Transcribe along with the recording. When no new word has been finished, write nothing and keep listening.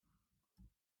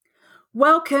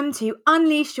Welcome to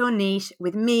Unleash Your Niche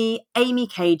with me, Amy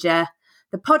Cager,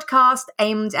 the podcast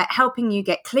aimed at helping you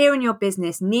get clear on your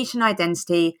business niche and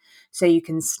identity so you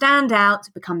can stand out,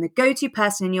 become the go-to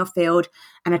person in your field,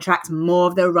 and attract more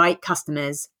of the right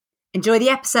customers. Enjoy the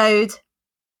episode.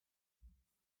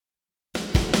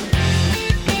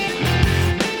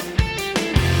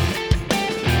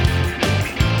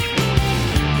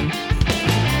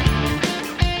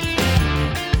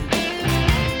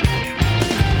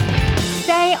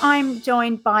 I'm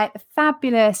joined by the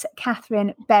fabulous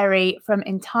Catherine Berry from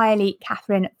Entirely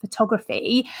Catherine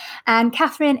Photography. And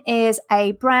Catherine is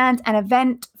a brand and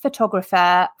event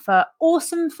photographer for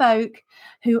awesome folk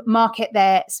who market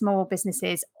their small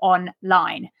businesses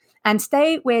online. And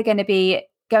today we're going to be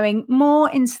going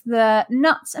more into the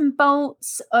nuts and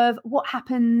bolts of what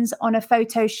happens on a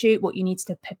photo shoot, what you need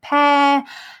to prepare,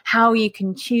 how you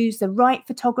can choose the right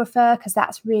photographer, because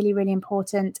that's really, really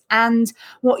important, and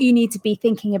what you need to be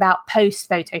thinking about post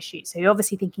photo shoot. So you're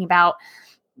obviously thinking about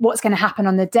what's going to happen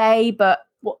on the day, but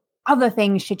what other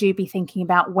things should you be thinking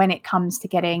about when it comes to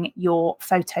getting your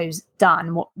photos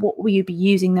done? What will you be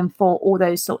using them for? All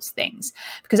those sorts of things.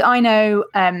 Because I know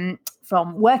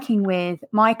from working with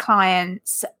my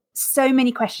clients, so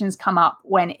many questions come up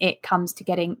when it comes to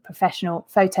getting professional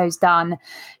photos done,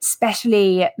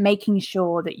 especially making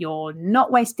sure that you're not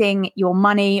wasting your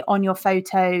money on your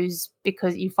photos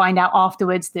because you find out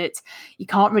afterwards that you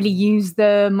can't really use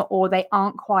them or they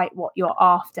aren't quite what you're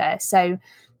after. So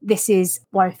this is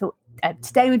why I thought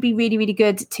today would be really, really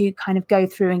good to kind of go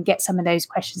through and get some of those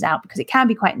questions out, because it can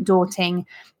be quite daunting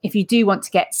if you do want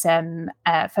to get some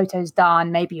photos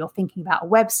done. Maybe you're thinking about a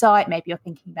website, maybe you're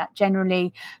thinking about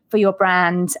generally for your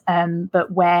brand,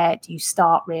 but where do you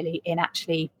start really in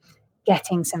actually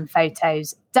getting some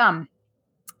photos done?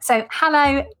 So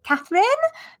hello, Catherine.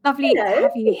 Lovely to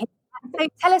have you here. So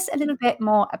tell us a little bit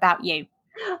more about you.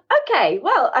 Okay,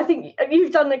 well, I think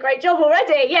you've done a great job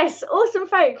already. Yes, awesome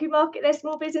folk who market their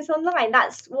small business online.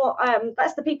 That's what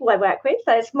that's the people I work with.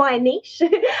 So it's my niche,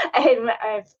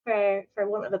 for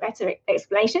want of a better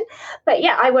explanation. But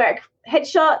yeah, I work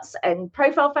headshots and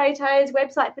profile photos,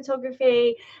 website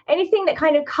photography, anything that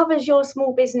kind of covers your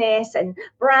small business and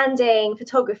branding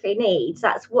photography needs.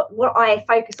 That's what I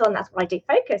focus on. That's what I do.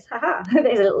 Focus. Haha.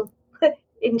 There's a little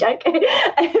in joke.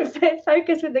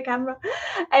 Focus with the camera.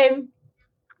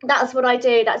 That's what I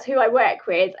do. That's who I work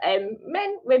with.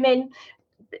 Men, women,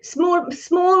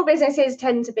 small businesses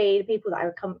tend to be the people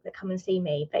that come and see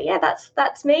me. But yeah,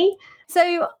 that's me.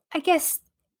 So I guess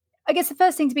the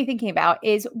first thing to be thinking about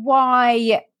is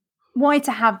why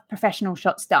to have professional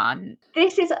shots done.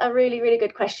 This is a really, really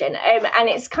good question, and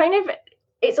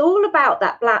it's all about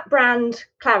that brand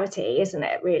clarity, isn't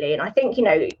it, really? And I think,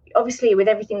 obviously with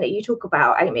everything that you talk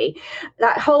about, Amy,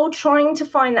 that whole trying to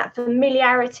find that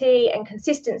familiarity and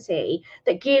consistency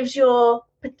that gives your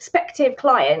prospective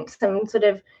client some sort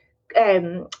of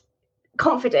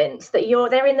confidence that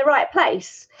they're in the right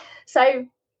place. So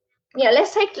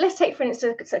let's take for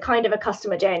instance a kind of a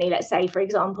customer journey. Let's say, for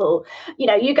example,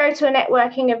 you go to a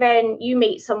networking event, you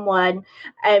meet someone,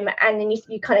 and then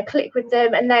you kind of click with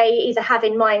them, and they either have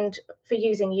in mind for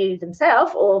using you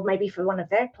themselves or maybe for one of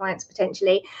their clients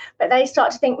potentially, but they start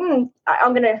to think,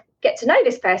 I'm going to get to know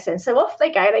this person. So off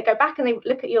they go back and they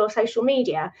look at your social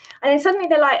media, and then suddenly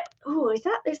they're like, oh, is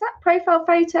that profile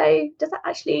photo?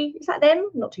 Is that them?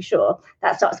 I'm not too sure.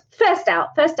 That starts first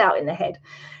out in the head.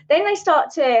 Then they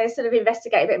start to sort of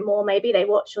investigate a bit more. Maybe they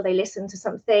watch or they listen to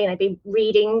something. They've been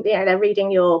reading, they're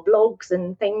reading your blogs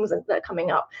and things that are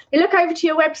coming up. They look over to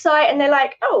your website and they're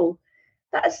like, oh,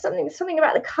 that's something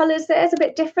about the colours there's a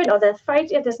bit different, or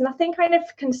there's nothing kind of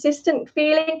consistent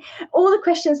feeling. All the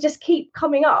questions just keep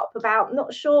coming up about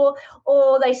not sure,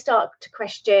 or they start to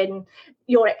question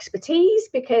your expertise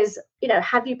because,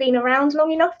 have you been around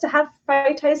long enough to have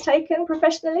photos taken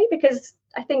professionally? Because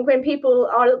I think when people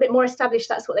are a little bit more established,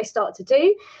 that's what they start to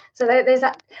do. So there's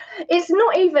that. It's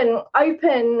not even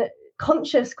open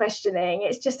conscious questioning.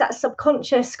 It's just that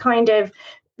subconscious kind of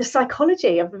the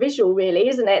psychology of the visual, really,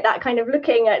 isn't it? That kind of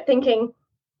looking at thinking,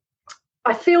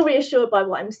 I feel reassured by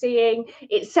what I'm seeing.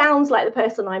 It sounds like the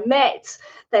person I met,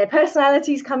 their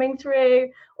personality's coming through,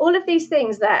 all of these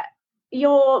things that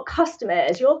your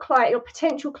customers, your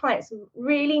potential clients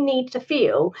really need to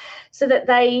feel so that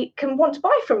they can want to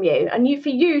buy from you and for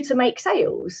you to make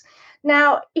sales.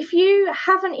 Now, if you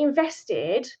haven't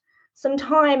invested some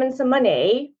time and some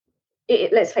money,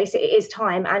 let's face it, it is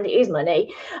time and it is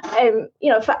money,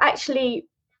 for actually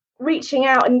reaching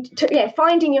out and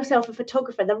finding yourself a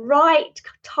photographer, the right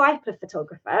type of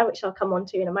photographer, which I'll come on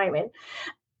to in a moment,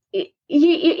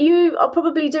 you are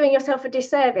probably doing yourself a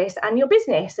disservice and your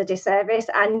business a disservice,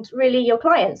 and really your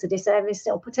clients a disservice,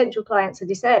 or potential clients a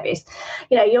disservice.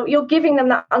 You're giving them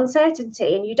that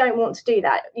uncertainty, and you don't want to do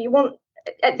that. You want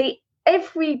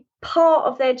every part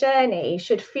of their journey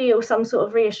should feel some sort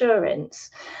of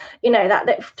reassurance,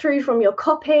 that through from your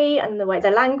copy and the way the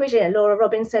language. Laura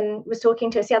Robinson was talking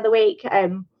to us the other week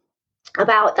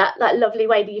about that lovely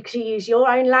way that you could use your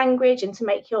own language and to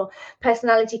make your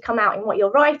personality come out in what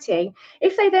you're writing.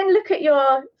 If they then look at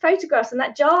your photographs and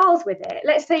that jars with it,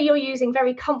 let's say you're using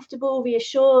very comfortable,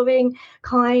 reassuring,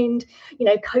 kind,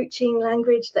 coaching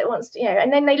language that wants to,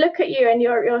 and then they look at you and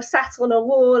you're sat on a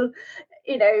wall,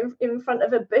 in front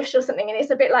of a bush or something, and it's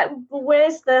a bit like, well,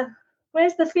 where's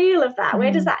the feel of that?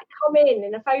 Where does that come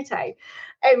in a photo?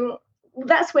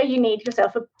 That's where you need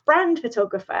yourself a brand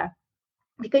photographer,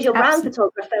 because your brand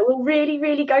photographer will really,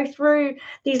 really go through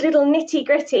these little nitty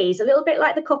gritties, a little bit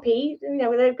like the copy,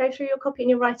 where they go through your copy and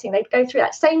your writing. They go through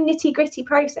that same nitty gritty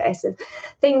process of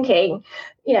thinking,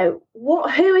 who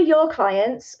are your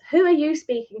clients? Who are you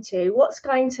speaking to? What's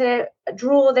going to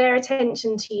draw their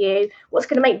attention to you? What's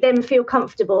going to make them feel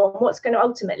comfortable? And what's going to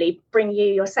ultimately bring you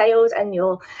your sales and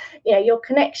your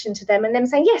connection to them, and them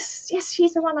saying, yes,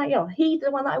 she's the one he's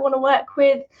the one that I want to work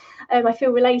with. I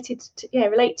feel relate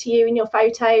to you in your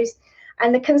photos.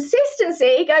 And the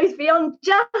consistency goes beyond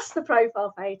just the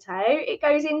profile photo. It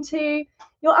goes into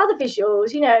your other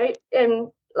visuals,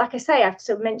 like I say, I've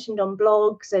sort of mentioned on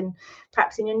blogs and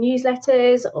perhaps in your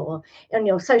newsletters or on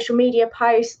your social media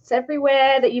posts,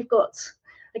 everywhere that you've got.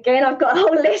 Again, I've got a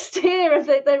whole list here of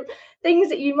the things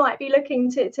that you might be looking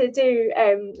to do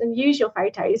and use your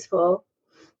photos for.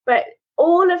 But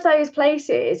all of those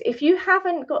places, if you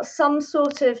haven't got some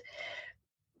sort of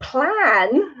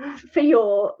plan for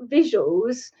your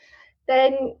visuals,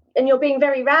 then, and you're being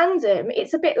very random,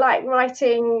 it's a bit like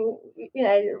writing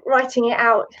it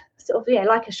out sort of,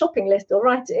 like a shopping list, or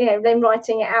then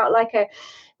writing it out like a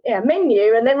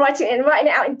menu, and then writing it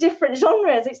out in different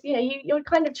genres. It's, you're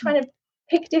kind of trying to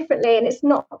pick differently, and it's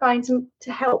not going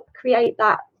to help create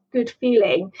that good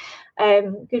feeling,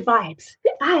 good vibes.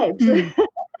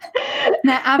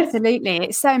 No, absolutely.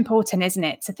 It's so important, isn't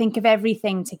it, to think of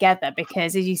everything together,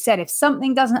 because as you said, if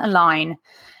something doesn't align,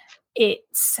 it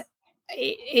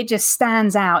just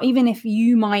stands out, even if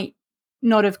you might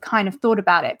not have kind of thought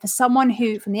about it. For someone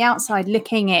who from the outside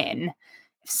looking in,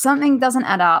 if something doesn't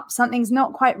add up, something's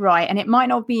not quite right, and it might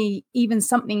not be even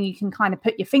something you can kind of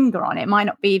put your finger on, it might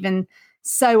not be even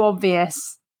so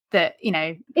obvious that, it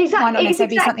might not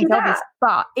necessarily be something obvious,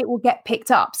 but it will get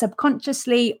picked up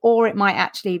subconsciously, or it might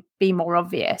actually be more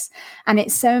obvious. And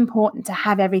it's so important to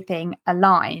have everything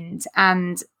aligned.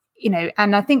 And,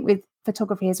 and I think with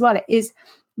photography as well, it is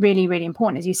really, really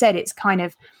important. As you said, it's kind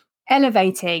of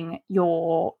elevating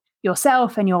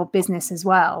yourself and your business as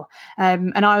well.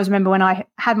 And I always remember when I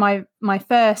had my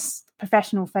first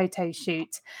professional photo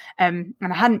shoot, and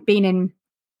I hadn't been in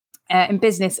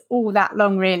business all that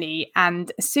long, really.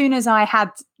 And as soon as I had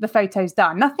the photos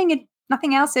done,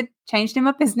 nothing else had changed in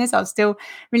my business. I was still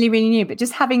really, really new, but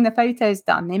just having the photos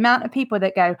done, the amount of people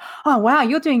that go, oh, wow,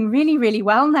 you're doing really, really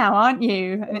well now, aren't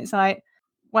you? And it's like,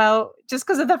 well, just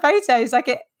because of the photos, like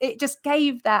it just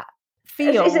gave that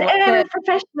feel. It's an air of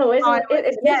professional, isn't it?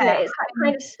 It's that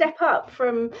kind of step up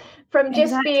from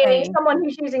just being someone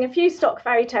who's using a few stock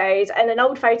photos and an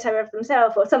old photo of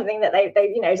themselves, or something that they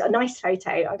is a nice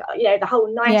photo, the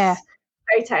whole nice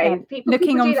photo. Yeah.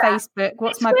 People on Facebook,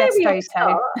 what's my best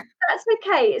photo? That's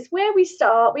okay. It's where we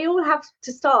start. We all have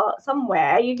to start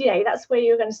somewhere. That's where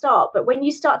you're going to start. But when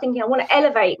you start thinking, I want to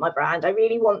elevate my brand, I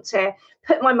really want to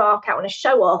put my mark out, I want to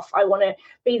show off, I want to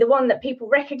be the one that people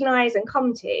recognize and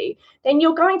come to, then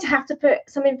you're going to have to put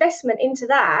some investment into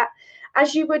that,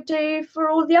 as you would do for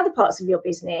all the other parts of your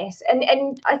business.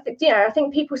 And I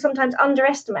think people sometimes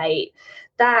underestimate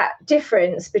that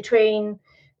difference between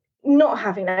not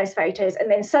having those photos and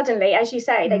then suddenly, as you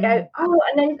say, they go, oh,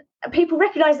 and then people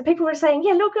recognize that people are saying,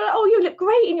 yeah, look, oh, you look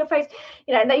great in your face,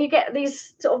 and then you get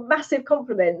these sort of massive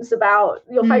compliments about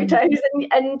your photos,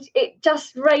 and it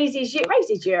just raises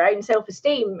your own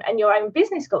self-esteem and your own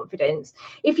business confidence.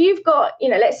 If you've got,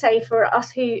 let's say for us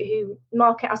who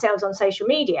market ourselves on social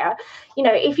media,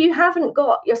 if you haven't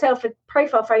got yourself a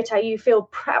profile photo you feel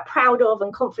proud of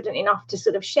and confident enough to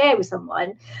sort of share with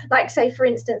someone, like say for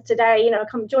instance today, I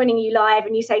come joining you live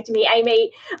and you say to me,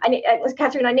 Amy,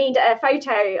 Catherine, I need a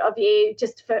photo of you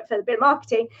just for a bit of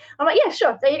marketing. I'm like, yeah,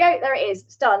 sure, there you go, there it is,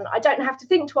 it's done. I don't have to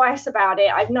think twice about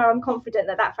it. I know I'm confident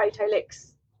that photo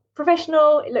looks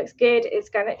professional, it looks good, it's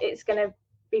gonna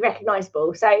be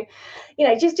recognizable. So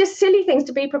just silly things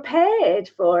to be prepared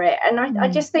for it. And I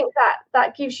just think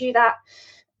that gives you that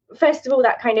first of all,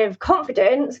 that kind of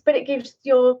confidence, but it gives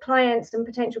your clients and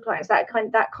potential clients that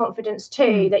confidence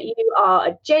too, that you are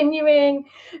a genuine,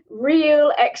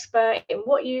 real expert in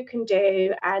what you can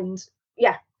do. And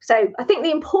yeah, so I think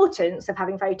the importance of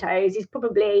having photos is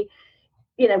probably,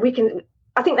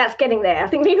 I think that's getting there. I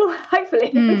think people,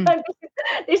 hopefully,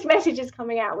 this message is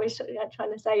coming out. We're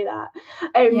trying to say that.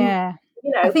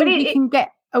 I think you can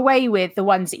get away with the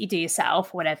ones that you do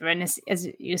yourself or whatever. And as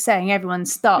you're saying, everyone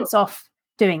starts off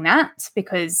doing that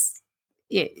because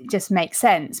it just makes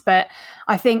sense. But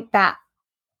I think that,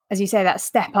 as you say, that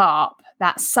step up,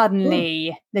 that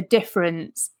suddenly the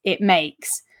difference it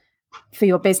makes for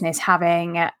your business,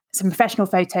 having some professional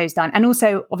photos done, and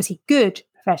also obviously good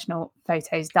professional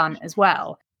photos done as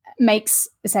well, makes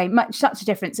such a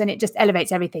difference. And it just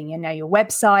elevates everything. Your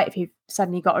website, if you've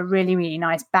suddenly got a really, really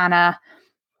nice banner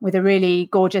with a really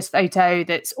gorgeous photo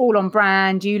that's all on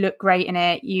brand, you look great in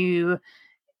it, you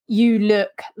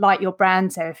look like your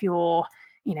brand. So if you're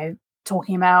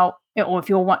talking about it, or if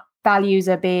your values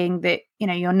are being that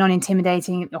you're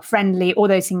non-intimidating, you're friendly, all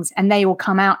those things, and they all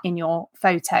come out in your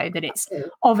photo, that it's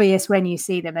obvious when you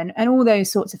see them, and all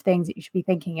those sorts of things that you should be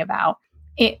thinking about.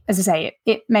 It, as I say,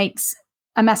 it makes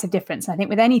a massive difference. I think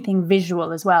with anything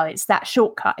visual as well, it's that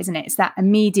shortcut, isn't it? It's that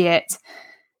immediate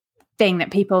thing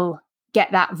that people get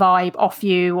that vibe off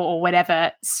you or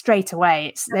whatever straight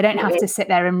away. They don't have to sit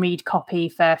there and read copy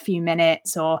for a few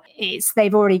minutes, or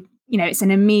they've already, it's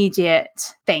an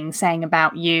immediate thing saying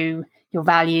about you, your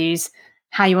values,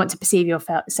 how you want to perceive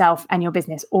yourself and your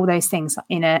business, all those things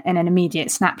in an immediate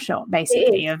snapshot,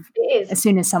 basically, as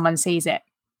soon as someone sees it.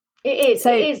 It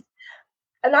is.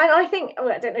 And I think,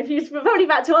 I don't know if you're probably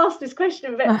about to ask this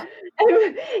question, but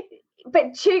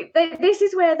this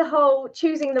is where the whole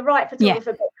choosing the right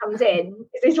photographer bit comes in.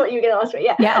 Is this what you were going to ask me?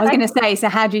 Yeah, I was going to say, so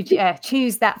how do you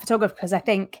choose that photographer? Because I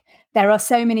think there are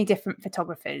so many different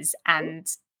photographers, and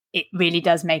it really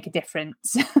does make a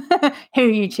difference who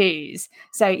you choose.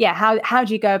 So yeah, how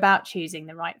do you go about choosing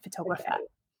the right photographer? Okay.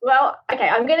 Well, okay,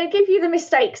 I'm going to give you the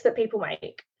mistakes that people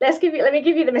make. Let me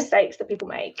give you the mistakes that people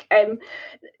make.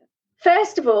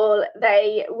 First of all,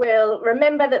 they will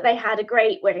remember that they had a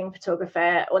great wedding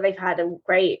photographer, or they've had a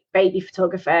great baby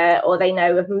photographer, or they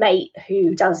know a mate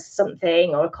who does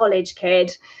something, or a college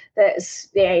kid that's,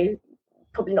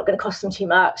 probably not going to cost them too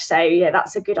much. So yeah,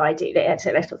 that's a good idea.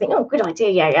 So they think, oh, good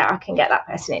idea. Yeah, I can get that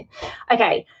person in.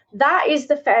 Okay, that is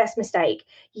the first mistake.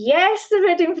 Yes, the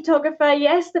wedding photographer.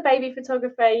 Yes, the baby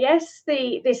photographer. Yes,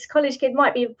 this college kid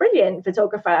might be a brilliant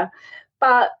photographer,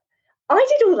 but I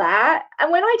did all that.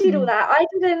 And when I did all that, I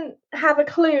didn't have a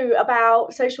clue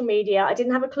about social media. I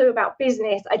didn't have a clue about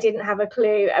business. I didn't have a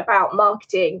clue about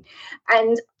marketing.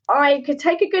 And I could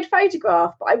take a good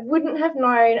photograph, but I wouldn't have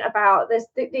known about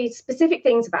these specific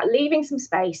things about leaving some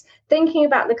space, thinking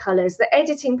about the colours, the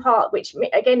editing part, which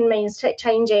again means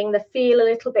changing the feel a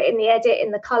little bit in the edit,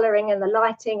 in the colouring and the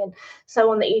lighting and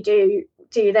so on that you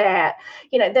do there.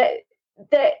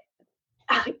 That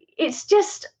it's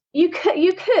just you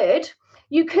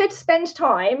could spend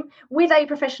time with a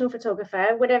professional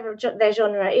photographer, whatever their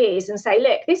genre is, and say,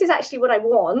 look, this is actually what I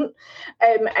want.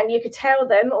 And you could tell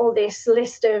them all this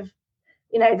list of,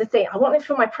 the thing. I want it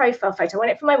for my profile photo. I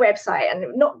want it for my website,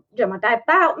 and not my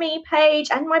About Me page,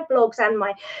 and my blogs, and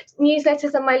my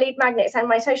newsletters, and my lead magnets, and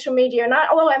my social media. And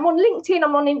I'm on LinkedIn,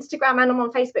 I'm on Instagram, and I'm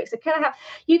on Facebook. So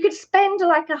you could spend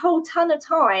like a whole ton of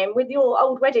time with your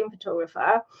old wedding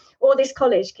photographer or this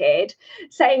college kid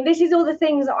saying, this is all the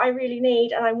things that I really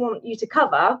need and I want you to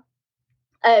cover.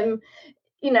 And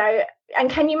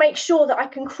can you make sure that I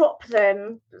can crop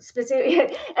them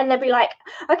specifically? And they'll be like,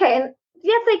 okay, and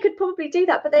yeah, they could probably do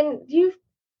that. But then you've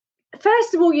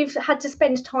had to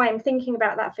spend time thinking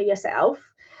about that for yourself.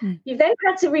 You've then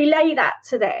had to relay that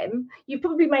to them. You've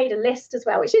probably made a list as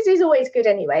well, which is always good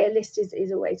anyway. A list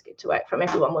is always good to work from.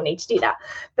 Everyone will need to do that.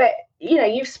 But,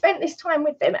 you've spent this time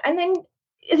with them, and then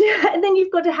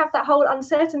you've got to have that whole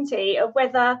uncertainty of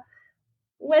whether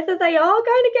they are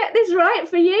going to get this right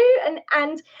for you.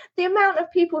 And the amount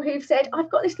of people who've said, I've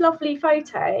got this lovely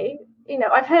photo,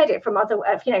 I've heard it from other,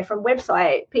 from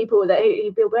website people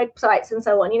who build websites and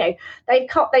so on,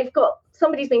 they've got,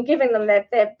 somebody's been giving them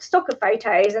their stock of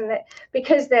photos, and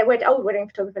because their old wedding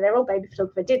photographer, their old baby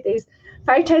photographer did these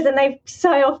photos, and they've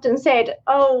so often said,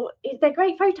 oh, they're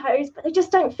great photos, but they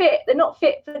just don't fit. They're not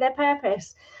fit for their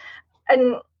purpose.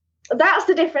 And that's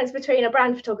the difference between a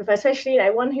brand photographer, especially,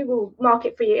 one who will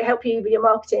market for you, help you with your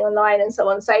marketing online and so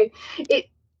on. So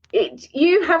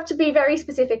you have to be very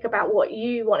specific about what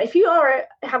you want. If you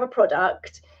have a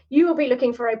product, you will be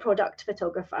looking for a product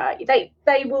photographer.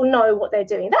 They will know what they're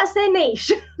doing. That's their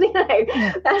niche.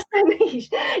 That's their niche.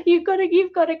 You've got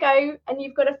to go and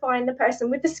you've got to find the person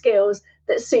with the skills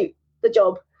that suit the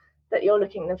job that you're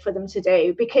looking for them to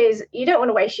do, because you don't want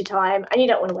to waste your time and you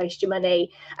don't want to waste your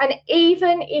money. And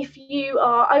even if you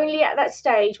are only at that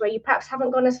stage where you perhaps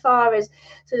haven't gone as far as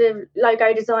sort of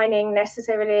logo designing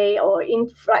necessarily, or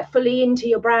fully into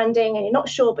your branding, and you're not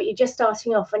sure, but you're just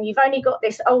starting off and you've only got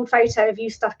this old photo of you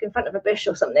stuck in front of a bush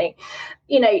or something,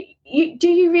 do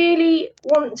you really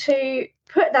want to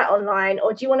put that online,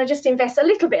 or do you want to just invest a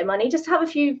little bit of money just to have a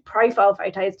few profile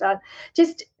photos done?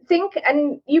 Just think,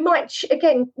 and you might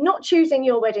again, not choosing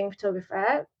your wedding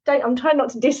photographer. I'm trying not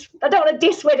to diss. I don't want to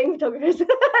diss wedding photographers.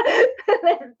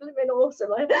 They're living awesome.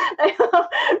 They are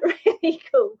really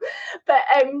cool, but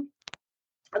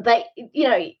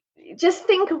just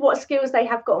think of what skills they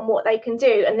have got and what they can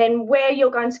do, and then where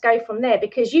you're going to go from there,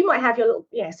 because you might have your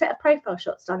little set of profile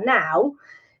shots done now,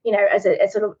 as a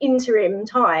sort of interim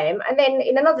time, and then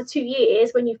in another 2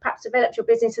 years, when you've perhaps developed your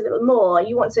business a little more,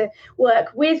 you want to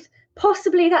work with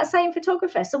possibly that same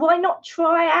photographer. So why not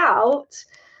try out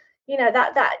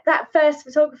that first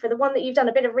photographer, the one that you've done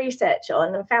a bit of research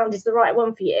on and found is the right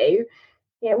one for you?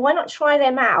 Why not try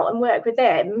them out and work with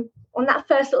them on that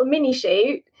first little mini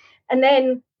shoot, and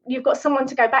then you've got someone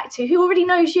to go back to who already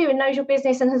knows you and knows your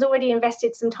business and has already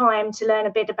invested some time to learn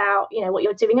a bit about what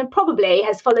you're doing, and probably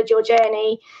has followed your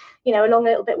journey along a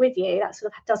little bit with you. That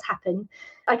sort of does happen.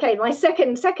 Okay, my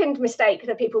second mistake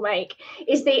that people make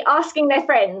is the asking their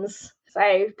friends.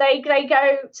 So they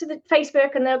go to the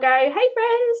Facebook and they'll go, "Hey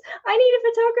friends, I need a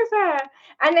photographer,"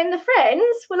 and then the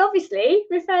friends will obviously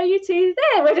refer you to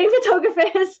their wedding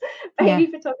photographers, baby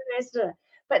photographers.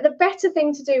 But the better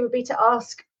thing to do would be to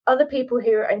ask other people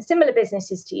who are in similar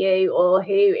businesses to you, or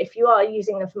who, if you are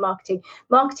using them for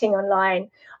marketing online,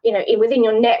 within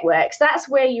your networks. That's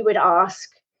where you would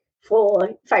ask for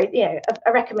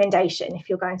a recommendation, if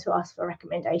you're going to ask for a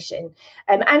recommendation,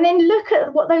 and then look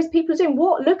at what those people are doing.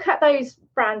 Look at those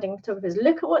branding photographers,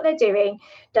 look at what they're doing.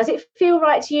 Does it feel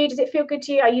right to you? Does it feel good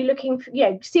to you? Are you looking for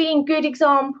seeing good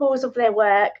examples of their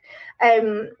work?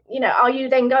 Are you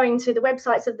then going to the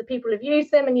websites of the people who've used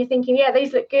them and you're thinking, yeah,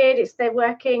 these look good, they're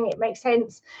working, it makes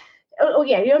sense?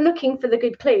 You're looking for the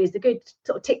good clues, the good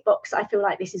sort of tick box. I feel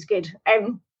like this is good.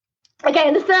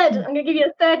 Again, I'm going to give you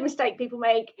a third mistake people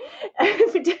make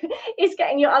is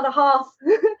getting your other half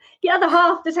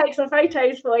to take some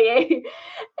photos for you.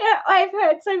 I've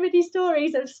heard so many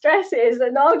stories of stresses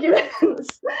and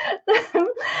arguments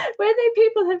where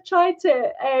people have tried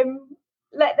to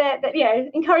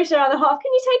encourage their other half.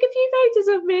 Can you take a few photos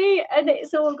of me? And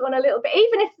it's all gone a little bit.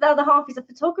 Even if the other half is a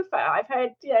photographer, I've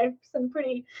heard some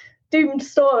pretty doomed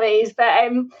stories, but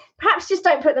perhaps just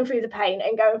don't put them through the pain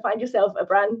and go and find yourself a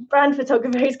brand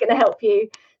photographer who's going to help you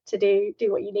to do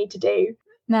what you need to do.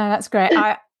 No, that's great.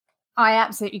 I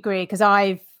absolutely agree, because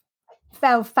I've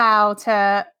fell foul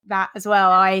to that as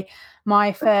well.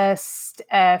 My first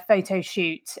photo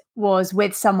shoot was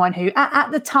with someone who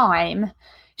at the time,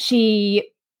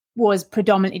 she was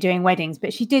predominantly doing weddings,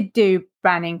 but she did do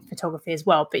branding photography as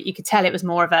well, but you could tell it was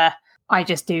more of I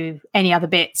just do any other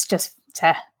bits just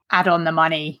to add on the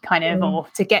money kind of, or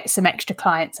to get some extra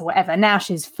clients or whatever. Now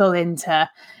she's full into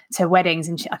weddings,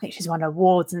 and I think she's won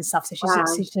awards and stuff. So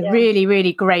she's a really,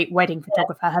 really great wedding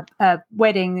photographer. Her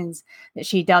weddings that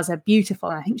she does are beautiful.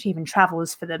 And I think she even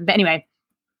travels for them. But anyway,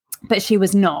 but she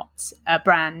was not a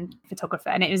brand photographer.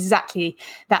 And it was exactly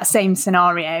that same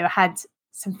scenario. I had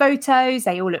some photos.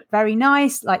 They all looked very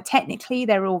nice. Like technically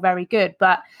they're all very good,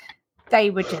 but they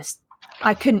were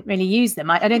I couldn't really use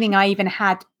them. I don't think I even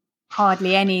had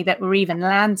hardly any that were even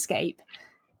landscape,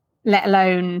 let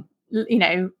alone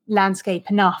landscape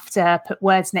enough to put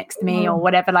words next to me or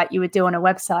whatever, like you would do on a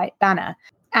website banner.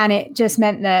 And it just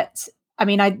meant that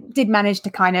I did manage to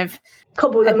kind of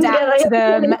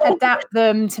adapt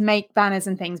them to make banners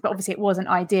and things, but obviously it wasn't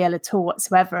ideal at all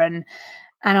whatsoever. And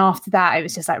after that it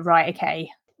was just like, right, okay,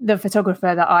 the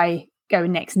photographer that I go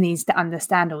next needs to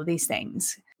understand all these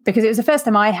things, because it was the first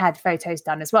time I had photos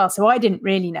done as well, so I didn't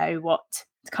really know what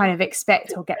to kind of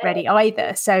expect or get ready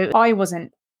either. So I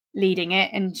wasn't leading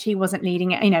it and she wasn't leading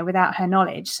it, without her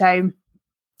knowledge. So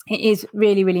it is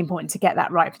really, really important to get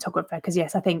that right photographer, because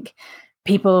yes, I think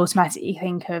people automatically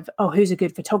think of, oh, who's a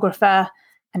good photographer?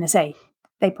 And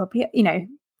they probably,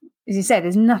 as you said,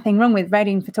 there's nothing wrong with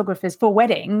wedding photographers for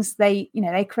weddings. They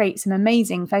create some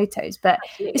amazing photos, but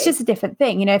Absolutely. It's just a different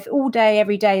thing. If all day,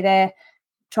 every day they're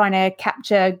trying to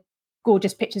capture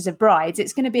gorgeous pictures of brides,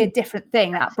 it's going to be a different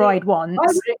thing that bride wants. I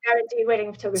wouldn't go and do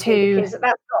wedding photography because that's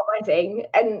not my thing.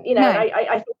 And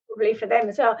I think probably for them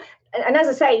as well. And as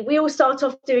I say, we all start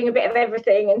off doing a bit of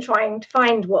everything and trying to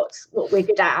find what we're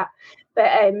good at. But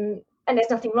and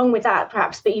there's nothing wrong with that,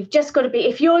 perhaps. But you've just got to be,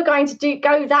 if you're going to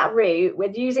go that route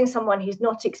with using someone who's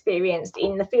not experienced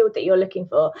in the field that you're looking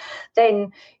for,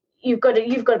 then you've got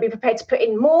to be prepared to put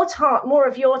in more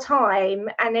of your time,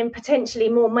 and then potentially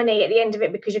more money at the end of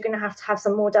it, because you're going to have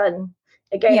some more done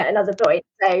again at another point.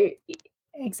 So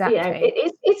exactly, you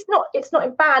know, it's not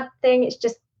a bad thing. It's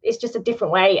just a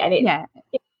different way, and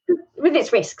it with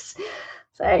its risks.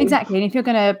 So exactly, and if you're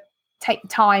going to take the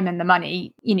time and the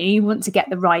money, you know, you want to get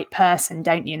the right person,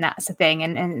 don't you? And that's the thing.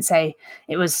 And say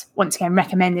it was once again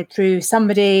recommended through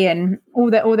somebody, and all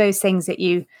those things that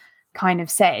you kind of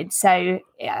said. So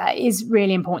it is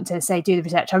really important to say do the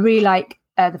research. I really like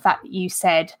the fact that you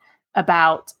said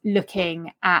about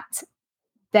looking at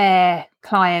their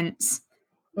clients'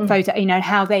 photo, you know,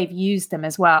 how they've used them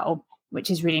as well, which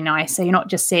is really nice. So you're not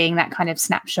just seeing that kind of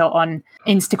snapshot on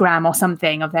Instagram or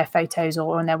something of their photos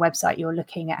or on their website. You're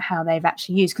looking at how they've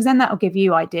actually used, because then that will give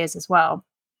you ideas as well.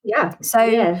 Yeah.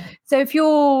 So if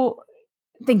you're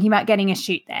thinking about getting a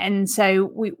shoot, then so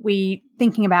we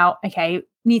thinking about, okay,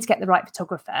 need to get the right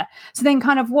photographer. So then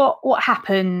kind of what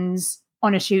happens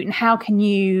on a shoot, and how can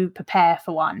you prepare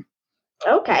for one?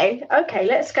 Okay,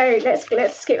 let's go. Let's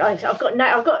skip. I've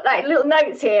got like little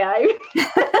notes here. So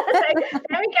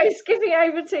there we go, skipping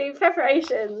over to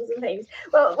preparations and things.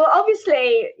 Well,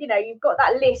 obviously, you know, you've got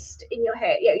that list in your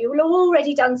head. Yeah, you've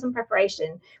already done some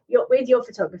preparation with your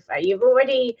photographer. You've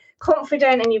already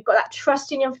confident, and you've got that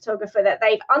trust in your photographer that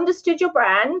they've understood your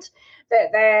brand, that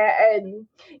they're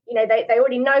you know, they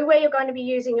already know where you're going to be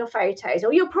using your photos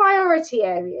or your priority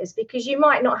areas, because you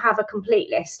might not have a complete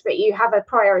list, but you have a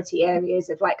priority areas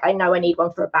of, like, I know I need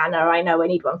one for a banner, I know I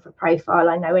need one for a profile,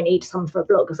 I know I need some for a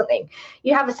blog or something.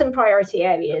 You have some priority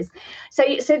areas, so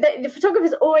the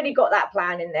photographer's already got that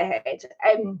plan in their head,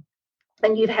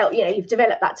 and you've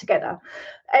developed that together.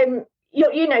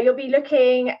 You'll be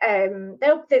looking,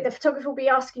 the photographer will be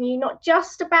asking you not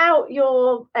just about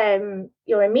your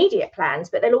immediate plans,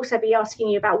 but they'll also be asking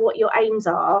you about what your aims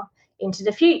are into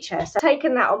the future. So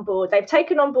taken that on board, they've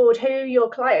taken on board who your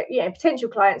client, potential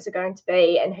clients are going to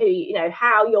be, and who,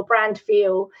 how your brand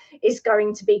feel is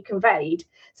going to be conveyed.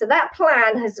 So that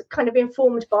plan has kind of been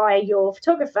formed by your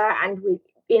photographer, and with,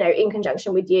 in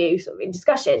conjunction with you, sort of in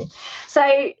discussion.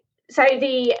 So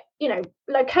the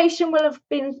location will have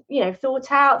been thought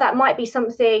out. That might be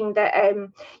something that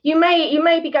you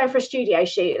may be going for a studio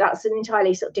shoot. That's an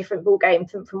entirely sort of different ball game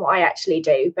from what I actually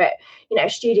do. But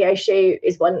studio shoot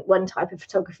is one type of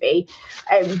photography.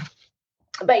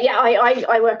 But yeah,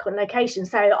 I work on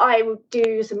locations, so I will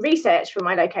do some research for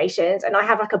my locations, and I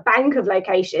have like a bank of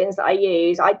locations that I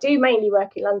use. I do mainly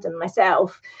work in London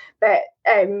myself, but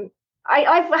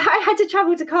I had to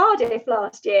travel to Cardiff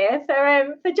last year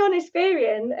for John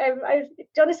Esperian,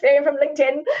 John Esperian from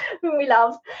LinkedIn, whom we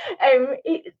love,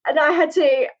 and I had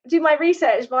to do my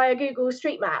research via Google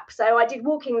Street Map. So I did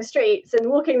walking the streets and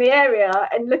walking the area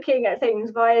and looking at things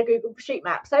via Google Street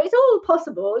Map. So it's all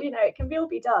possible, it can all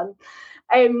be done.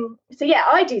 So yeah,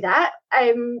 I do that.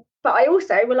 But I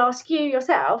also will ask you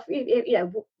yourself,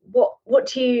 what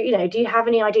do you have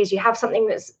any ideas? Do you have something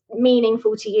that's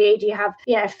meaningful to you? Do you have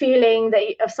a feeling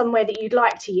of somewhere that you'd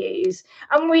like to use?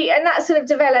 And that sort of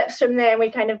develops from there, and we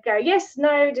kind of go yes,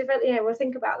 no, we'll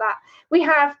think about that. We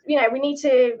have we need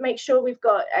to make sure we've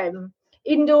got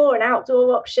indoor and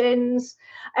outdoor options.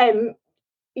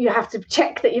 You have to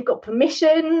check that you've got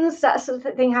permissions. That sort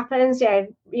of thing happens.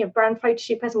 Brand photo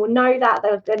shoot person will know that.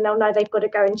 They'll know they've got to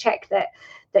go and check that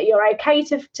you're okay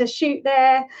to shoot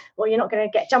there, or you're not going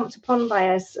to get jumped upon by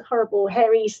a horrible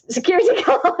hairy security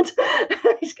guard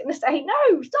who's going to say,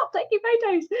 no, stop taking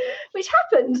photos, which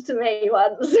happened to me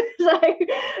once. So,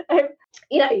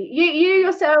 you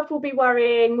yourself will be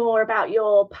worrying more about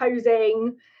your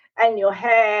posing and your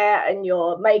hair and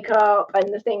your makeup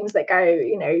and the things that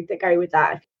go with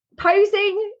that.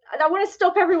 Posing, and I want to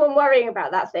stop everyone worrying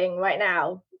about that thing right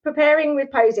now. Preparing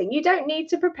with posing, you don't need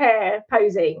to prepare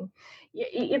posing.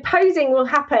 Your posing will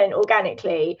happen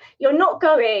organically. You're not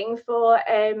going for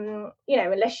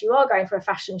unless you are going for a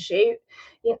fashion shoot,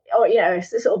 or a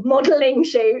sort of modeling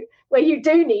shoot where you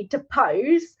do need to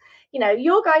pose.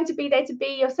 You're going to be there to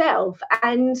be yourself,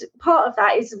 and part of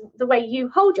that is the way you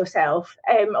hold yourself,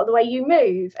 or the way you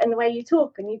move and the way you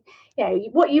talk. And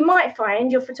what you might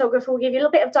find, your photographer will give you a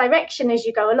little bit of direction as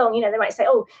you go along. They might say,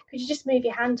 oh, could you just move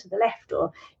your hand to the left,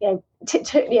 or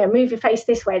move your face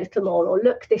this way a little more, or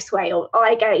look this way, or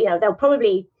eye gaze. They'll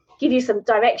probably give you some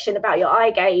direction about your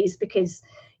eye gaze, because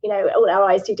all our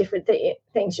eyes do different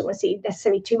things. You don't want to see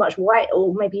necessarily too much white,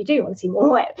 or maybe you do want to see more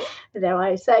white with their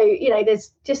eyes. So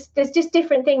there's just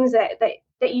different things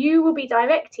that you will be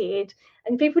directed,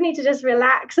 and people need to just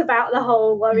relax about the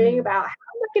whole worrying about how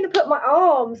am I going to put my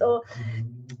arms, or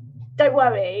don't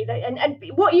worry. And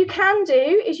what you can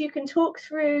do is you can talk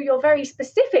through your very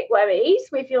specific worries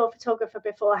with your photographer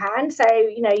beforehand. So,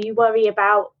 you worry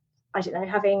about, I don't know,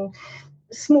 having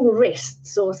small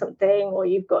wrists or something, or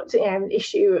you've got an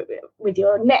issue with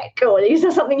your neck, or these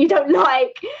are something you don't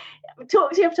like.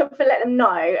 Talk to your photographer, let them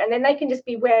know, and then they can just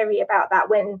be wary about that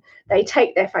when they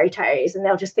take their photos, and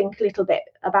they'll just think a little bit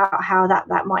about how that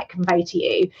might convey to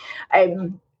you.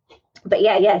 But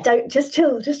don't just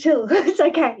chill. It's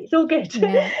okay. It's all good.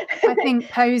 Yeah. I think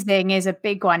posing is a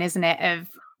big one, isn't it? Of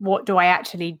what do I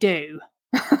actually do?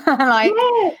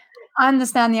 I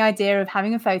understand the idea of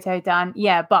having a photo done.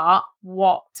 Yeah, but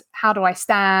how do I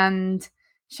stand?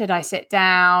 Should I sit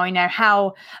down?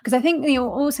 Because I think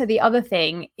also the other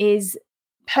thing is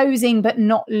posing, but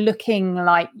not looking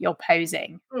like you're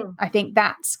posing. I think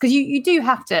that's because you do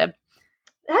have to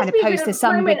kind of pose to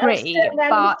some degree,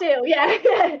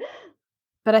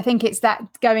 but I think it's that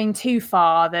going too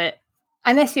far, that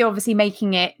unless you're obviously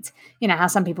making it, how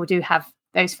some people do have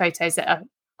those photos that are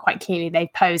quite clearly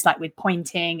they pose like with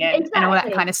pointing and all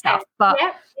that kind of stuff. But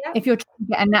if you're trying to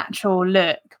get a natural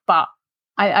look, but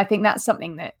I think that's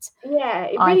something that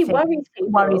it really worries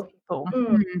people.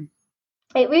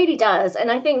 It really does. And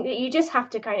I think that you just have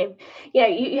to kind of,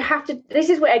 you have to, this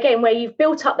is where you've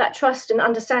built up that trust and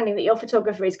understanding that your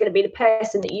photographer is going to be the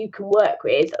person that you can work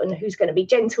with, and who's going to be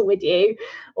gentle with you,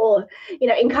 or,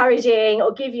 encouraging,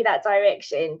 or give you that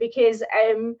direction. Because,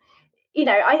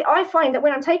 I find that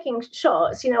when I'm taking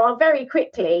shots, I very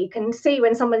quickly can see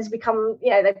when someone's become,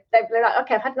 they're like,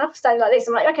 okay, I've had enough standing like this.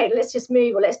 I'm like, okay, let's just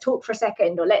move, or let's talk for a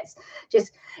second, or let's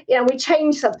just, we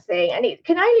change something. And it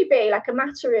can only be like a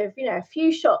matter of, a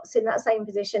few shots in that same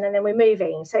position, and then we're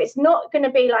moving. So it's not going to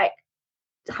be like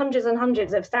hundreds and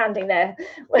hundreds of standing there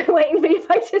waiting for your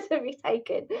photos to be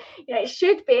taken. It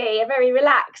should be a very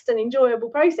relaxed and enjoyable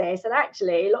process. And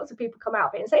actually, lots of people come out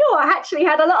of it and say, oh, I actually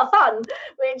had a lot of fun,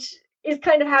 which is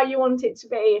kind of how you want it to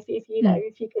be if you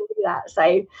can do that.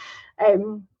 So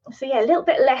a little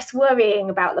bit less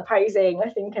worrying about the posing. I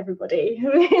think everybody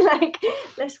like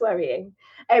less worrying.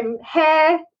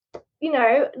 Hair,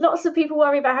 lots of people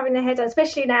worry about having their hair done,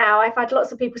 especially now. I've had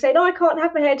lots of people say, no, I can't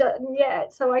have my hair done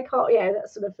yet, so I can't. That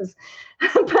sort of has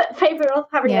put paper off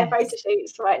having their photo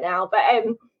shoots right now. But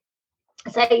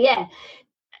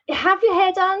have your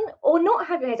hair done or not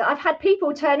have your hair done. I've had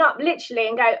people turn up literally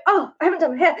and go, oh, I haven't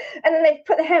done my hair, and then they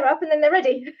put the hair up and then they're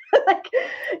ready.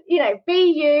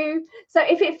 Be you. So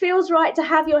if it feels right to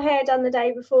have your hair done the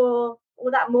day before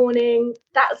or that morning,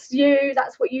 that's you,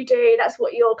 that's what you do, that's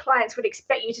what your clients would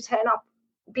expect you to turn up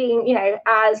being,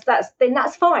 then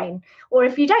that's fine. Or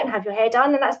if you don't have your hair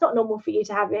done and that's not normal for you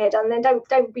to have your hair done, then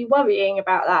don't be worrying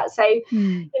about that. So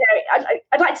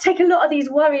I'd like to take a lot of these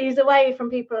worries away from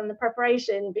people in the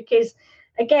preparation, because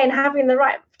again, having the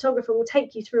right photographer will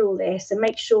take you through all this and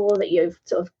make sure that you've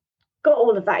sort of got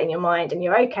all of that in your mind and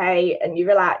you're okay and you're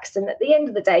relaxed, and at the end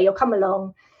of the day you'll come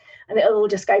along and it'll all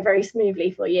just go very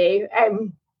smoothly for you.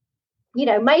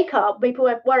 Makeup,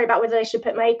 people worry about whether they should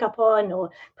put makeup on or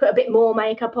put a bit more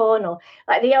makeup on, or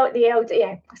like the old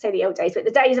I say the old days, but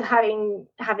the days of having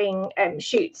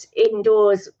shoots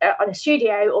indoors on a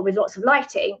studio or with lots of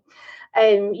lighting,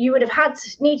 you would have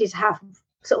needed to have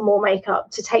sort of more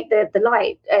makeup to take the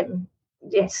light, to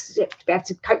be able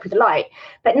to cope with the light.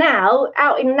 But now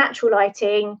out in natural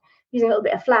lighting, using a little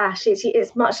bit of flash,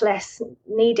 it's much less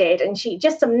needed, and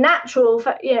just some natural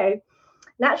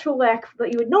work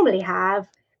that you would normally have,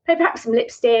 perhaps some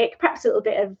lipstick, perhaps a little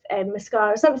bit of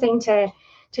mascara, something to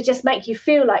just make you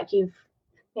feel like you've,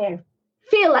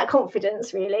 feel that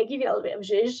confidence, really, give you a little bit of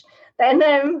zhuzh, then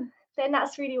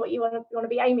that's really what you want to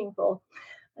be aiming for.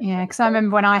 Yeah, because I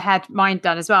remember when I had mine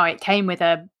done as well, it came with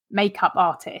a makeup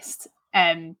artist,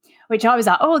 which I was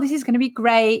like, oh, this is going to be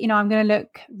great. I'm going to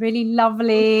look really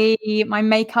lovely. My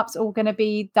makeup's all going to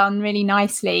be done really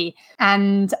nicely.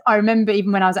 And I remember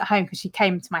even when I was at home, because she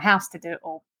came to my house to do it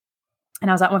all, and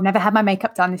I was like, well, I've never had my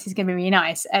makeup done. This is going to be really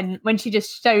nice. And when she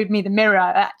just showed me the mirror,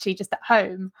 actually just at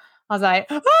home, I was like,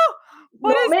 oh,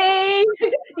 what is me?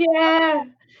 Yeah.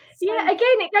 Yeah, again,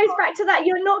 it goes back to that.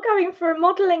 You're not going for a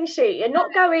modelling shoot. You're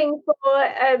not going for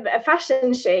a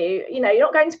fashion shoot. You're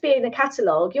not going to be in the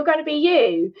catalogue. You're going to be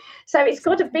you. So it's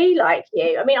got to be like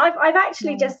you. I mean, I've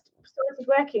actually just started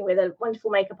working with a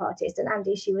wonderful makeup artist, and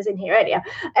Andy, she was in here earlier.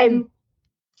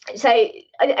 So,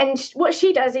 and what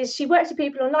she does is she works with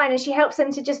people online and she helps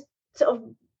them to just sort of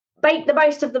make the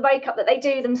most of the makeup that they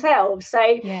do themselves. So,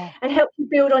 and help you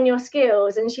build on your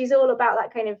skills. And she's all about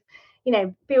that kind of, you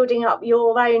know, building up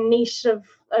your own niche of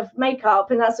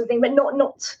makeup and that sort of thing, but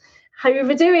not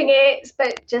overdoing it,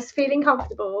 but just feeling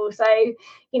comfortable. So,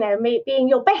 you know, being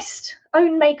your best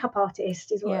own makeup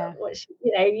artist is what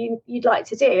you know, you'd like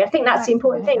to do. I think that's the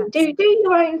important thing. Do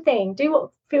your own thing. Do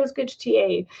what feels good to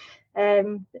you.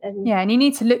 And you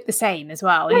need to look the same as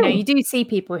well. You know, you do see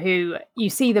people who you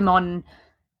see them on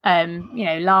you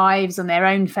know, lives, on their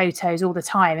own photos all the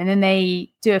time, and then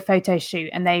they do a photo shoot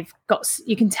and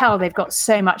you can tell they've got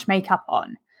so much makeup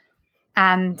on,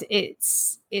 and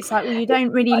it's like, well, you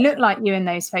don't really look like you in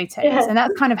those photos. And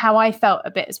that's kind of how I felt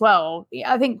a bit as well.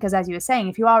 I think because, as you were saying,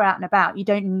 if you are out and about, you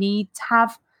don't need to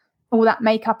have all that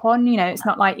makeup on. You know, it's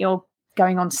not like you're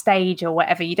going on stage or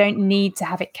whatever. You don't need to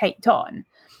have it caked on.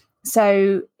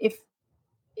 So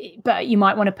but you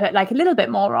might want to put like a little bit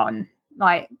more on,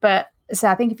 so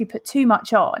I think if you put too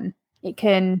much on, it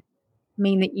can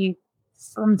mean that you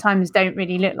sometimes don't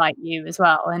really look like you as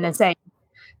well. And there's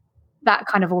that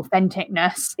kind of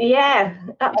authenticness. Yeah,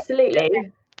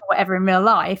 absolutely. Whatever in real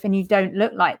life, and you don't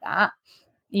look like that,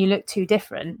 you look too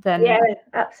different. Then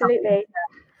absolutely.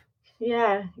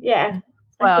 Yeah.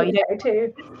 Well, you know,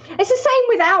 too. It's the same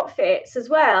with outfits as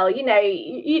well. You know,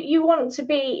 you want to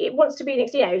be. It wants to be.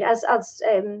 You know, as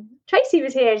Tracy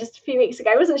was here just a few weeks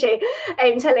ago, wasn't she?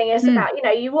 Telling us about, you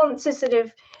know, you want to sort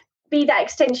of be that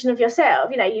extension of yourself.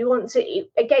 You know, you want to,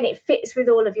 again, it fits with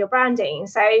all of your branding.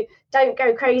 So don't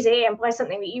go crazy and buy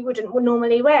something that you wouldn't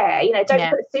normally wear. You know, don't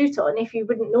put a suit on if you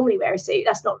wouldn't normally wear a suit.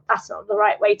 That's not the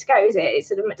right way to go, is it? It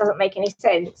sort of doesn't make any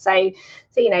sense. So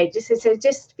you know,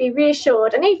 just be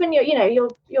reassured. And even your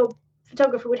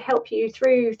photographer would help you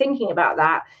through thinking about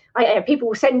that. People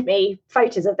will send me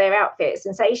photos of their outfits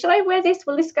and say, shall I wear this?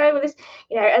 Will this go with this?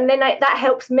 You know, and then that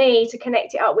helps me to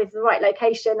connect it up with the right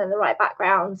location and the right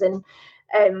backgrounds. And,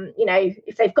 you know,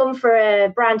 if they've gone for a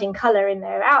branding colour in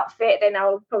their outfit, then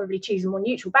I'll probably choose a more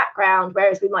neutral background,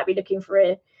 whereas we might be looking for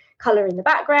a colour in the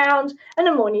background and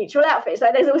a more neutral outfit. So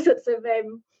there's all sorts of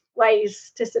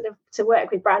ways to work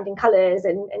with branding colours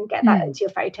and get that into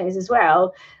your photos as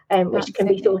well, which can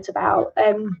be thought about.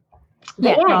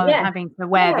 Rather than having to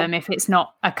wear them if it's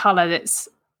not a colour that's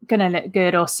going to look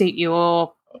good or suit you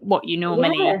or what you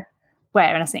normally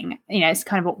wear. And I think, you know, it's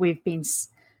kind of what we've been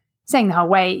saying the whole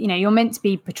way. You know, you're meant to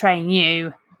be portraying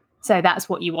you, so that's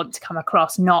what you want to come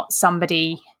across, not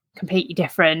somebody completely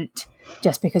different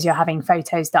just because you're having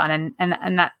photos done.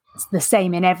 And that's the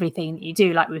same in everything that you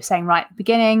do. Like we were saying right at the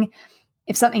beginning,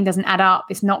 if something doesn't add up,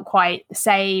 it's not quite the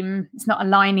same, it's not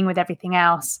aligning with everything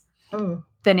else,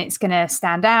 then it's going to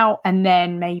stand out. And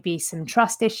then maybe some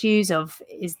trust issues of,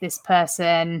 is this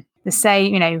person the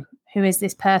same? You know, who is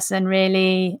this person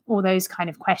really? All those kind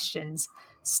of questions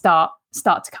start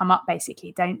to come up,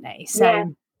 basically, don't they?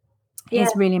 So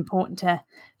it's really important to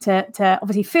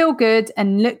obviously feel good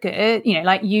and look good, you know,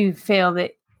 like you feel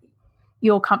that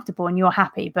you're comfortable and you're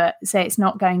happy, but say it's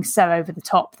not going so over the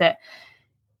top that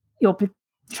you're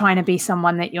trying to be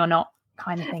someone that you're not,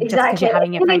 kind of thing. Exactly. Just because you're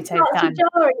having your photos done.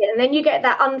 And then you get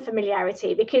that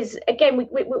unfamiliarity, because again, we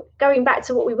going back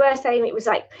to what we were saying, it was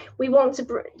like we want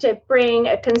to bring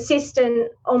a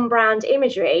consistent on-brand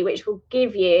imagery which will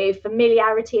give you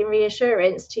familiarity and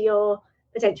reassurance to your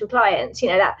potential clients. You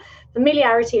know, that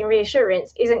familiarity and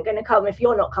reassurance isn't going to come if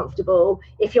you're not comfortable,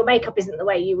 if your makeup isn't the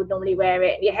way you would normally wear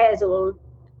it, your hair's all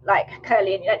like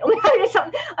curly and you don't normally wear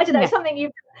something, I don't know, something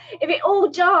you, if it all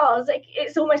jars,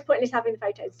 it's almost pointless having the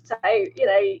photos. So, you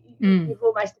know, you've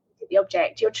almost defeated the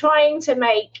object. You're trying to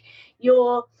make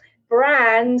your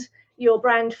brand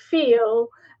feel,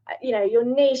 you know, your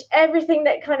niche, everything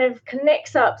that kind of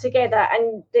connects up together,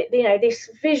 and you know,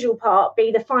 this visual part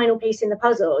be the final piece in the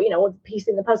puzzle, you know, or the piece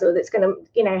in the puzzle that's going to,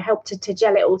 you know, help to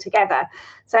gel it all together.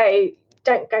 So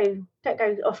don't go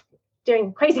off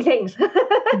doing crazy things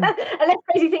unless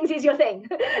crazy things is your thing.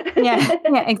 yeah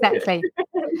exactly.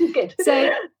 Good.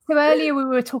 So earlier we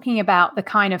were talking about the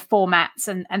kind of formats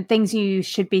and things you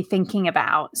should be thinking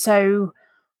about. So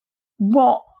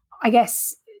what, I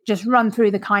guess, just run through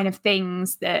the kind of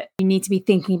things that you need to be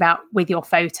thinking about with your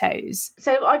photos.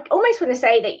 So I almost want to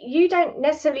say that you don't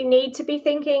necessarily need to be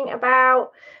thinking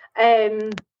about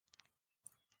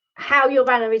how your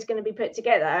banner is going to be put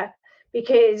together,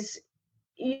 because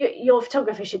your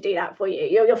photographer should do that for you.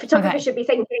 Your photographer should be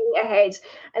thinking ahead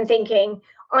and thinking,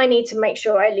 I need to make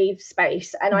sure I leave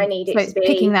space, and I need it to be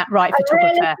picking that right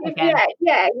photographer again.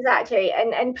 Yeah, exactly.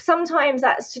 And sometimes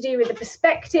that's to do with the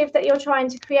perspective that you're trying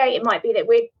to create. It might be that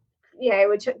we're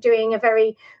doing a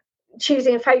very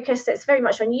choosing a focus that's very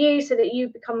much on you, so that you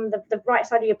become the right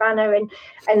side of your banner, and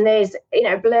there's, you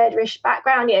know, blurred-ish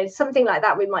background, you know, something like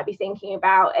that we might be thinking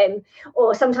about.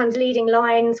 Or sometimes leading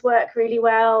lines work really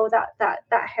well,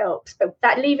 that helps. But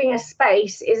that leaving a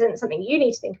space isn't something you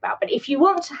need to think about. But if you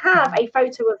want to have a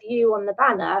photo of you on the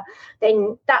banner,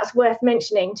 then that's worth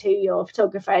mentioning to your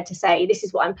photographer, to say, this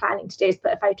is what I'm planning to do, is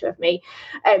put a photo of me.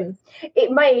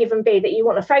 It may even be that you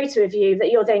want a photo of you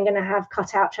that you're then going to have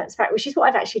cut out transparent, which is what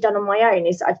I've actually done on my own,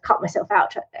 is I've cut myself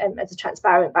out as a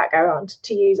transparent background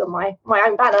to use on my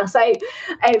own banner. So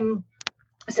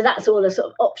that's all a sort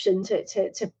of option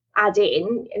to add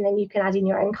in, and then you can add in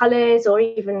your own colours or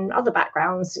even other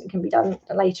backgrounds. It can be done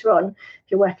later on if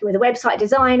you're working with a website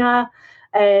designer,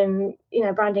 you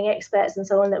know, branding experts and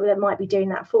so on, that might be doing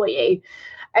that for you,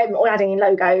 or adding in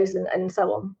logos and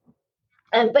so on.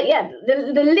 But yeah,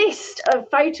 the list of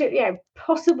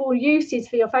possible uses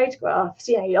for your photographs,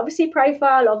 you know, obviously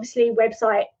profile, obviously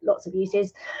website, lots of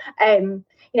uses.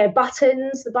 You know,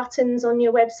 the buttons on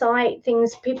your website,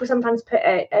 things, people sometimes put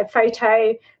a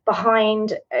photo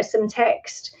behind some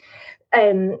text.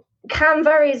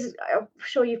 Canva is, I'm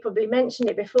sure you've probably mentioned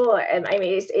it before,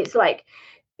 Amy,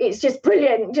 it's just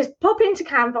brilliant. Just pop into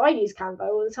Canva. I use Canva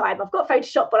all the time. I've got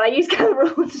Photoshop, but I use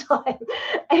Canva all the time.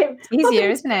 It's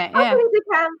easier, isn't it? Yeah. Pop into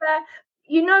Canva.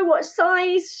 You know what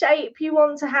size, shape you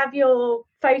want to have your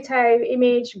photo,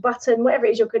 image, button, whatever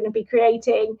it is you're going to be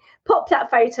creating. Pop that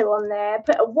photo on there.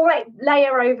 Put a white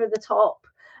layer over the top,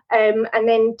 and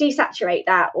then desaturate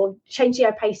that, or change the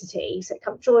opacity so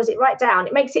it draws it right down.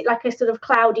 It makes it like a sort of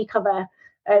cloudy cover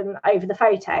over the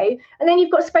photo, and then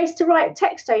you've got space to write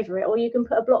text over it, or you can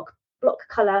put a block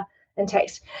color and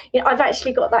text. You know, I've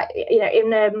actually got that, you know,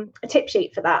 in a tip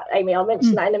sheet for that, Amy. I'll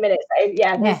mention that in a minute. So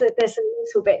yeah, there's some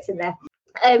useful bits in there.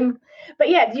 But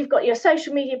yeah, you've got your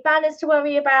social media banners to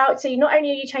worry about. So not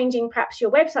only are you changing perhaps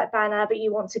your website banner, but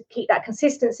you want to keep that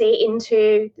consistency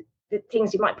into the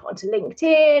things you might put onto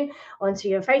LinkedIn, onto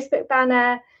your Facebook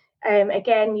banner.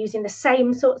 Again, using the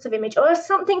same sorts of image or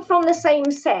something from the same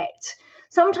set.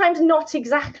 Sometimes not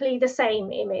exactly the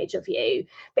same image of you,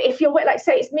 but if you're, like,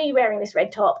 say it's me wearing this red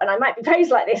top, and I might be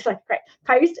posed like this, like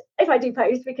posed, if I do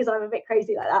post, because I'm a bit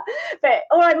crazy like that,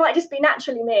 or I might just be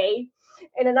naturally me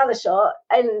in another shot,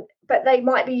 but they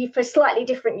might be for slightly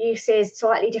different uses,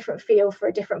 slightly different feel for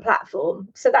a different platform.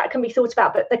 So that can be thought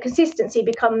about, but the consistency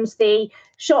becomes the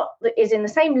shot that is in the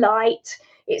same light,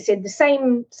 it's in the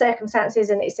same circumstances,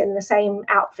 and it's in the same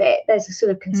outfit. There's a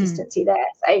sort of consistency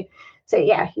there. So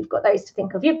yeah, you've got those to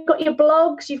think of. You've got your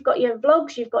blogs, you've got your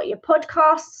vlogs, you've got your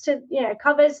podcasts to, you know,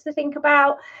 covers to think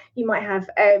about. You might have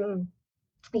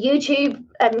YouTube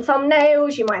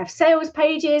thumbnails, you might have sales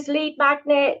pages, lead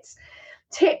magnets,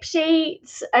 tip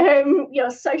sheets,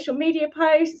 your social media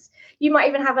posts. You might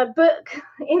even have a book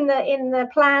in the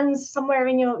plans, somewhere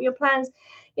in your plans.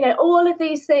 You know, all of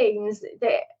these things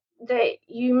that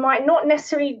you might not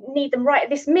necessarily need them right at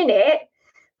this minute,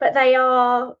 but they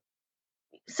are,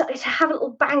 so to have a little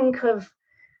bank of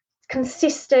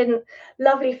consistent,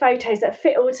 lovely photos that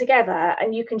fit all together,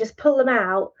 and you can just pull them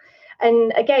out.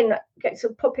 And again,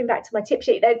 sort of popping back to my tip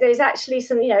sheet, there's actually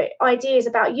some, you know, ideas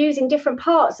about using different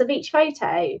parts of each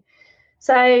photo.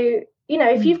 So, you know,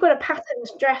 if you've got a patterned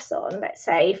dress on, let's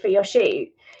say, for your shoot,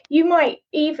 you might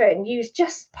even use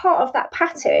just part of that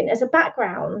pattern as a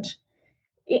background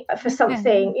for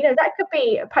something. You know, that could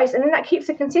be a post, and then that keeps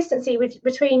a consistency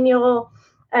between your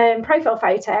profile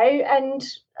photo and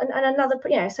another,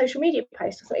 you know, social media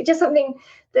post or something. Just something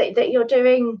that you're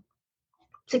doing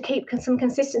to keep some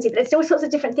consistency. But there's all sorts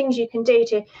of different things you can do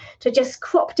to just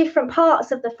crop different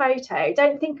parts of the photo.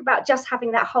 Don't think about just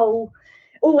having that whole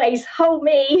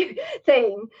me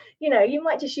thing. You know, you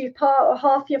might just use part or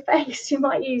half your face. You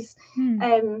might use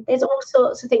there's all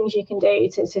sorts of things you can do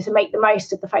to make the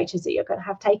most of the photos that you're going to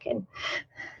have taken.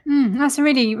 That's a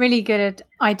really, really good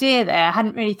idea there. I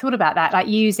hadn't really thought about that, like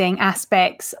using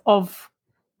aspects of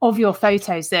your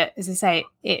photos that, as I say,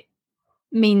 it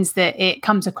means that it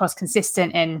comes across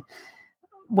consistent in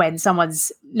when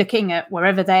someone's looking at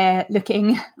wherever they're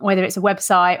looking, whether it's a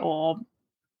website or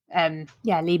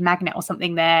lead magnet or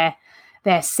something they're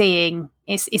seeing.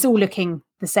 It's all looking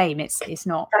the same. It's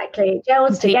not exactly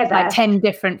gels together like 10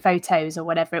 different photos or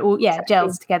whatever. It all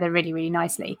gels together really, really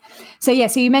nicely. So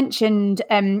you mentioned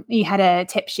you had a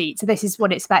tip sheet. So this is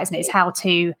what it's about, isn't it? It's how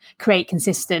to create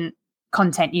consistent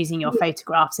content using your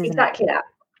photographs, isn't it?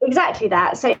 Exactly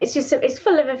that. So it's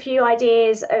full of a few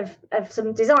ideas of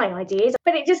some design ideas,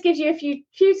 but it just gives you a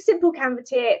few simple Canva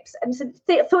tips and some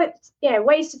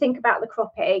ways to think about the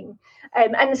cropping,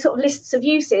 and sort of lists of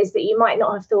uses that you might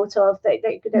not have thought of that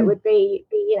would be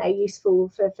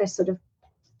useful for sort of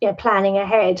planning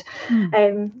ahead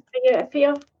for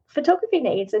your photography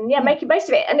needs, and making most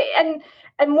of it.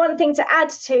 And one thing to add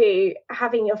to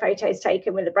having your photos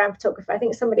taken with a brand photographer, I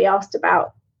think somebody asked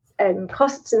about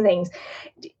costs and things.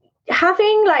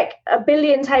 Having like a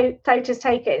billion photos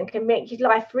taken can make your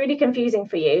life really confusing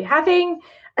for you. Having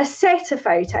a set of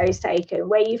photos taken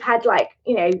where you've had like,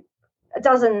 a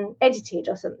dozen edited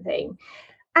or something,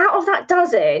 out of that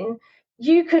dozen,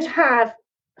 you could have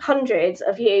hundreds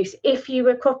of use if you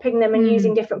were cropping them and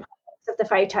using different parts of the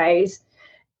photos.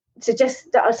 So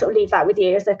just I'll sort of leave that with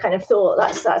you as a kind of thought.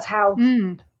 That's how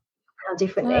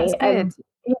differently.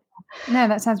 No,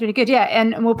 that sounds really good. Yeah,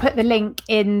 and we'll put the link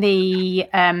in the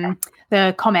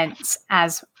comments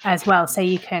as well, so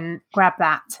you can grab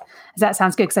that. That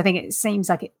sounds good, because I think it seems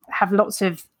like it have lots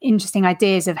of interesting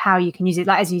ideas of how you can use it.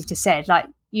 Like as you just said, like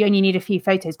you only need a few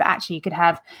photos, but actually you could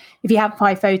have, if you have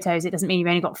 5 photos, it doesn't mean you've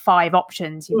only got 5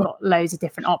 options. You've got loads of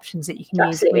different options that you can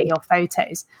use with your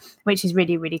photos, which is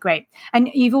really, really great. And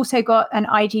you've also got an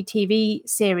IGTV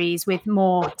series with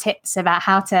more tips about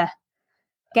how to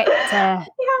get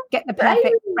the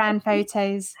perfect brand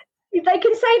photos. They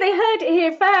can say they heard it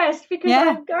here first, because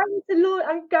I'm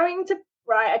going to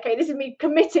right, okay, this is me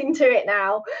committing to it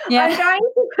now. I'm going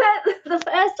to put the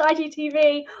first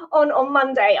IGTV on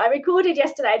Monday. I recorded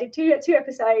yesterday. I did two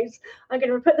episodes. I'm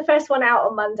going to put the first one out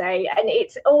on Monday, and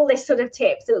it's all this sort of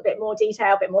tips, a little bit more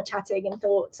detail, a bit more chatting and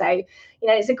thought. So,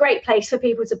 it's a great place for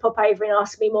people to pop over and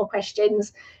ask me more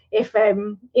questions. If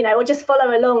or just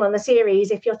follow along on the series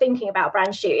if you're thinking about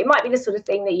brand shoot. It might be the sort of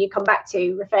thing that you come back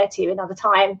to, refer to another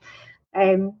time.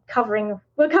 We'll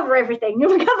cover everything.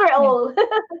 We'll cover it all.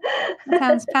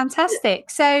 Sounds fantastic.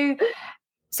 So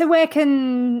where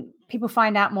can people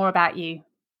find out more about you?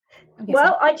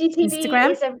 Well,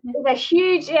 IGTV is a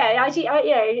huge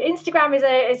Instagram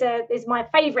is my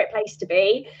favourite place to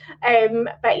be.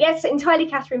 But yes, Entirely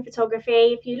Catherine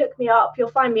Photography. If you look me up,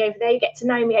 you'll find me over there. You get to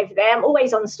know me over there. I'm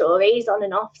always on stories, on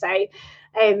and off. So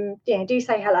do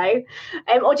say hello,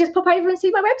 or just pop over and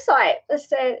see my website. That's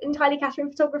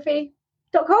EntirelyCatherinePhotography.com.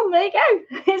 There you go.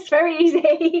 It's very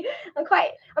easy.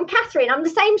 I'm Catherine. I'm the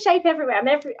same shape everywhere.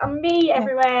 I'm me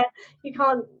everywhere. You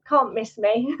can't miss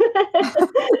me.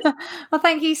 Well,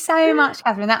 thank you so much,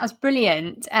 Catherine. That was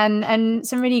brilliant, and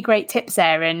some really great tips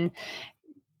there, and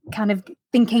kind of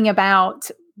thinking about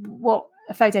what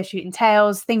a photo shoot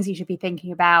entails, things you should be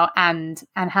thinking about, and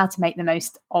how to make the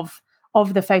most of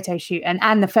the photo shoot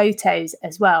and the photos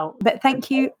as well. But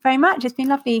thank you very much. It's been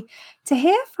lovely to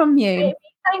hear from you.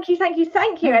 Thank you,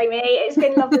 Amy. It's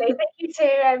been lovely. Thank you for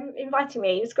inviting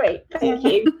me. It's great. Thank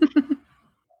you.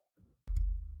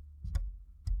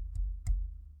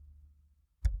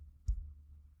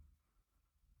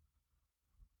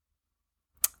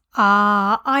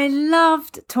 I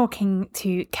loved talking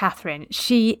to Catherine.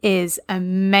 She is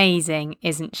amazing,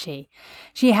 isn't she?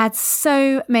 She had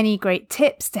so many great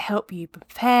tips to help you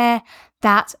prepare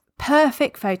that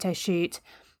perfect photo shoot,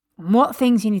 and what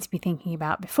things you need to be thinking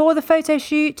about before the photo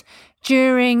shoot,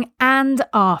 during and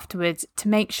afterwards, to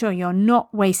make sure you're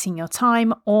not wasting your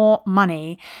time or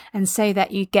money, and so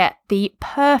that you get the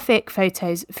perfect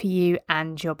photos for you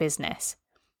and your business.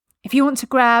 If you want to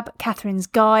grab Catherine's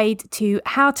guide to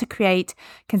how to create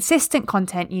consistent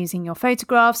content using your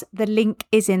photographs, the link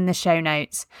is in the show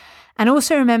notes. And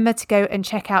also remember to go and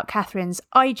check out Catherine's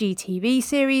IGTV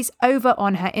series over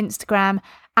on her Instagram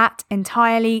at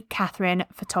Entirely Catherine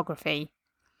Photography.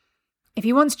 If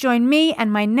you want to join me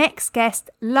and my next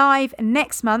guest live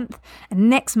next month, and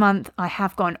next month I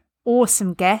have got an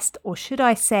awesome guest, or should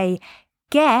I say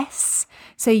guests,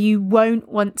 so you won't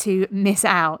want to miss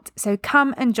out. So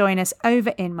come and join us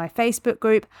over in my Facebook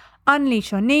group,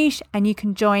 Unleash Your Niche, and you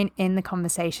can join in the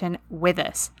conversation with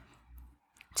us.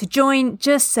 To join,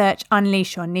 just search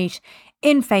Unleash Your Niche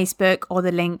in Facebook, or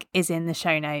the link is in the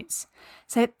show notes.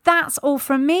 So that's all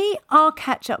from me. I'll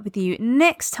catch up with you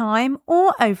next time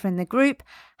or over in the group.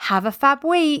 Have a fab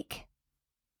week.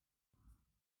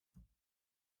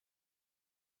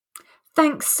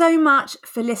 Thanks so much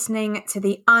for listening to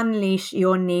the Unleash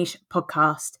Your Niche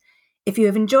podcast. If you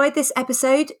have enjoyed this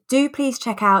episode, do please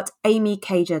check out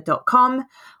amycager.com,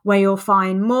 where you'll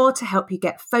find more to help you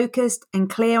get focused and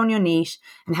clear on your niche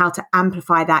and how to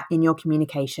amplify that in your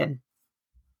communication.